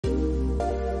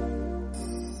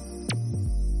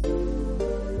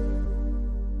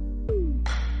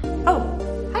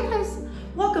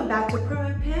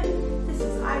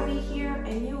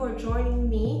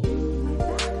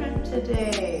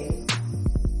today.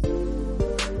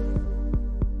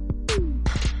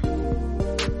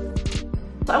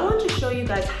 So I wanted to show you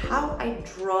guys how I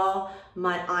draw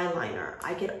my eyeliner.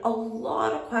 I get a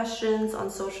lot of questions on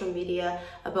social media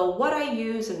about what I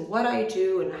use and what I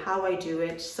do and how I do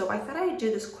it. So I thought I'd do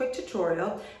this quick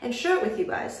tutorial and share it with you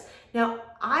guys. Now,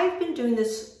 I've been doing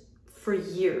this for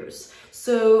years.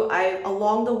 So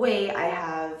along the way, I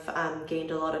have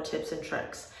gained a lot of tips and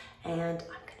tricks, and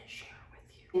I'm gonna share it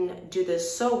with you. And do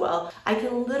this so well, I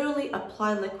can literally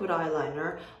apply liquid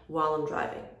eyeliner while I'm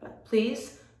driving, but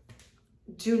please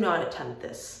do not attempt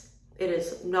this. It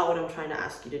is not what I'm trying to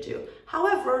ask you to do.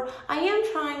 However, I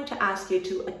am trying to ask you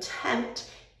to attempt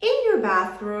in your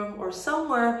bathroom or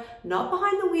somewhere not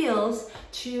behind the wheels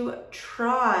to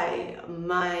try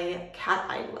my cat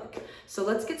eye look. So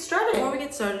let's get started. Before we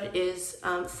get started is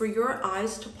for your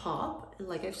eyes to pop,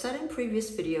 like I've said in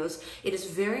previous videos, it is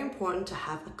very important to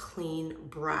have a clean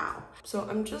brow. So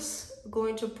I'm just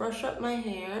going to brush up my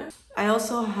hair. I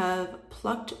also have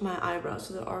plucked my eyebrows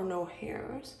so there are no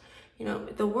hairs. You know,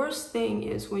 the worst thing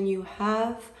is when you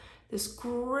have this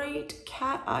great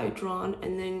cat eye drawn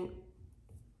and then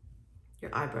your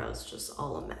eyebrows just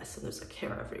all a mess and there's like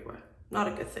hair everywhere. Not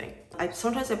a good thing.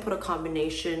 Sometimes I put a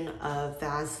combination of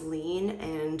Vaseline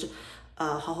and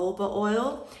jojoba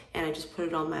oil, and I just put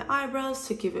it on my eyebrows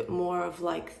to give it more of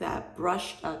like that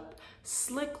brushed up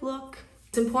slick look.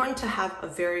 It's important to have a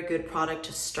very good product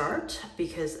to start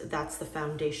because that's the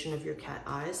foundation of your cat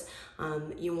eyes.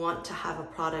 You want to have a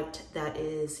product that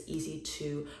is easy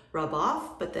to rub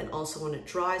off, but then also when it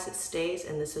dries, it stays.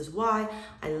 And this is why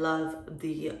I love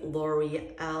the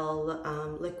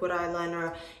L'Oreal liquid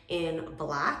eyeliner in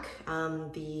black.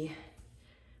 The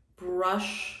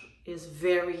brush is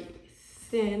very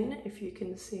thin, if you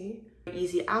can see.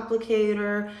 Easy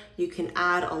applicator, you can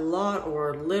add a lot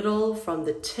or little from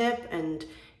the tip, and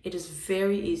it is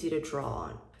very easy to draw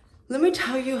on. Let me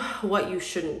tell you what you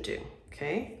shouldn't do,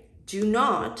 okay? Do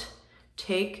not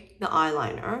take the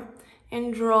eyeliner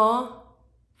and draw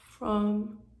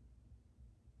from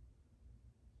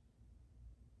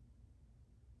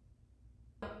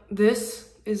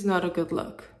this is not a good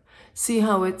look. See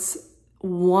how it's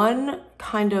one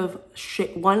kind of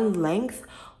shape, one length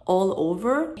all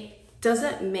over?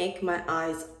 Doesn't make my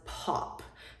eyes pop.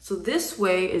 So this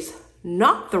way is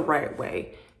not the right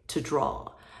way to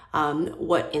draw.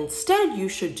 What instead you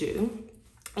should do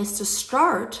is to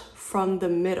start from the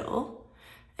middle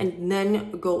and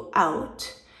then go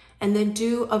out and then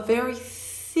do a very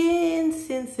thin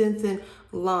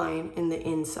line in the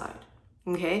inside.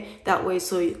 Okay, that way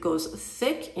so it goes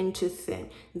thick into thin.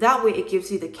 That way it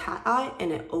gives you the cat eye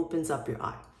and it opens up your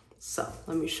eye. So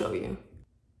let me show you.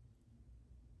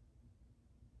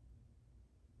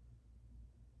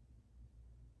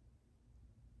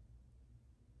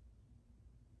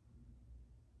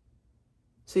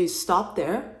 So you stop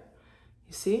there,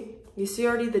 you see? You see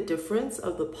already the difference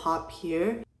of the pop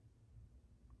here.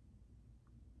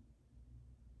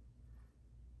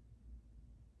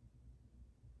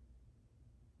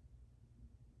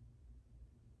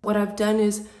 What I've done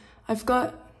is I've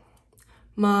got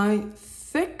my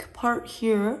thick part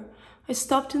here. I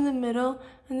stopped in the middle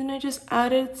and then I just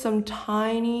added some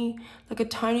tiny, like a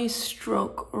tiny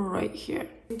stroke right here. You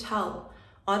can tell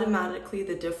automatically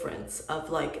the difference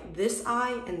of like this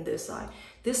eye and this eye.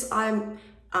 This eye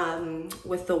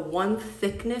with the one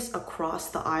thickness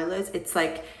across the eyelids, it's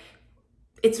like,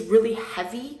 it's really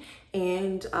heavy,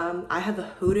 and I have a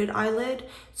hooded eyelid,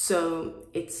 so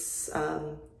it's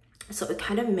so it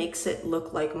kind of makes it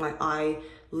look like my eyelid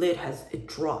it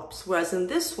drops. Whereas in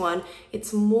this one,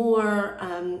 it's more,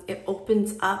 it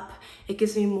opens up, it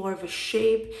gives me more of a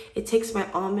shape. It takes my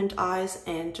almond eyes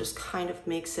and just kind of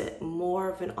makes it more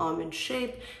of an almond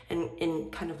shape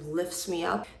and kind of lifts me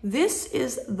up. This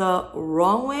is the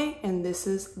wrong way and this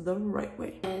is the right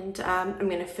way. And I'm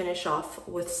gonna finish off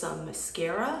with some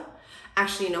mascara.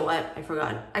 Actually, you know what? I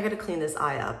forgot. I gotta clean this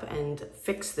eye up and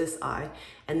fix this eye.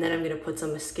 And then I'm gonna put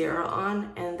some mascara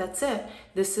on and that's it.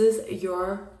 This is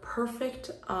your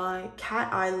perfect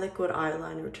cat eye liquid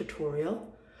eyeliner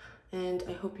tutorial. And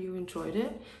I hope you enjoyed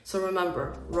it. So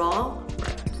remember, raw,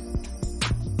 right.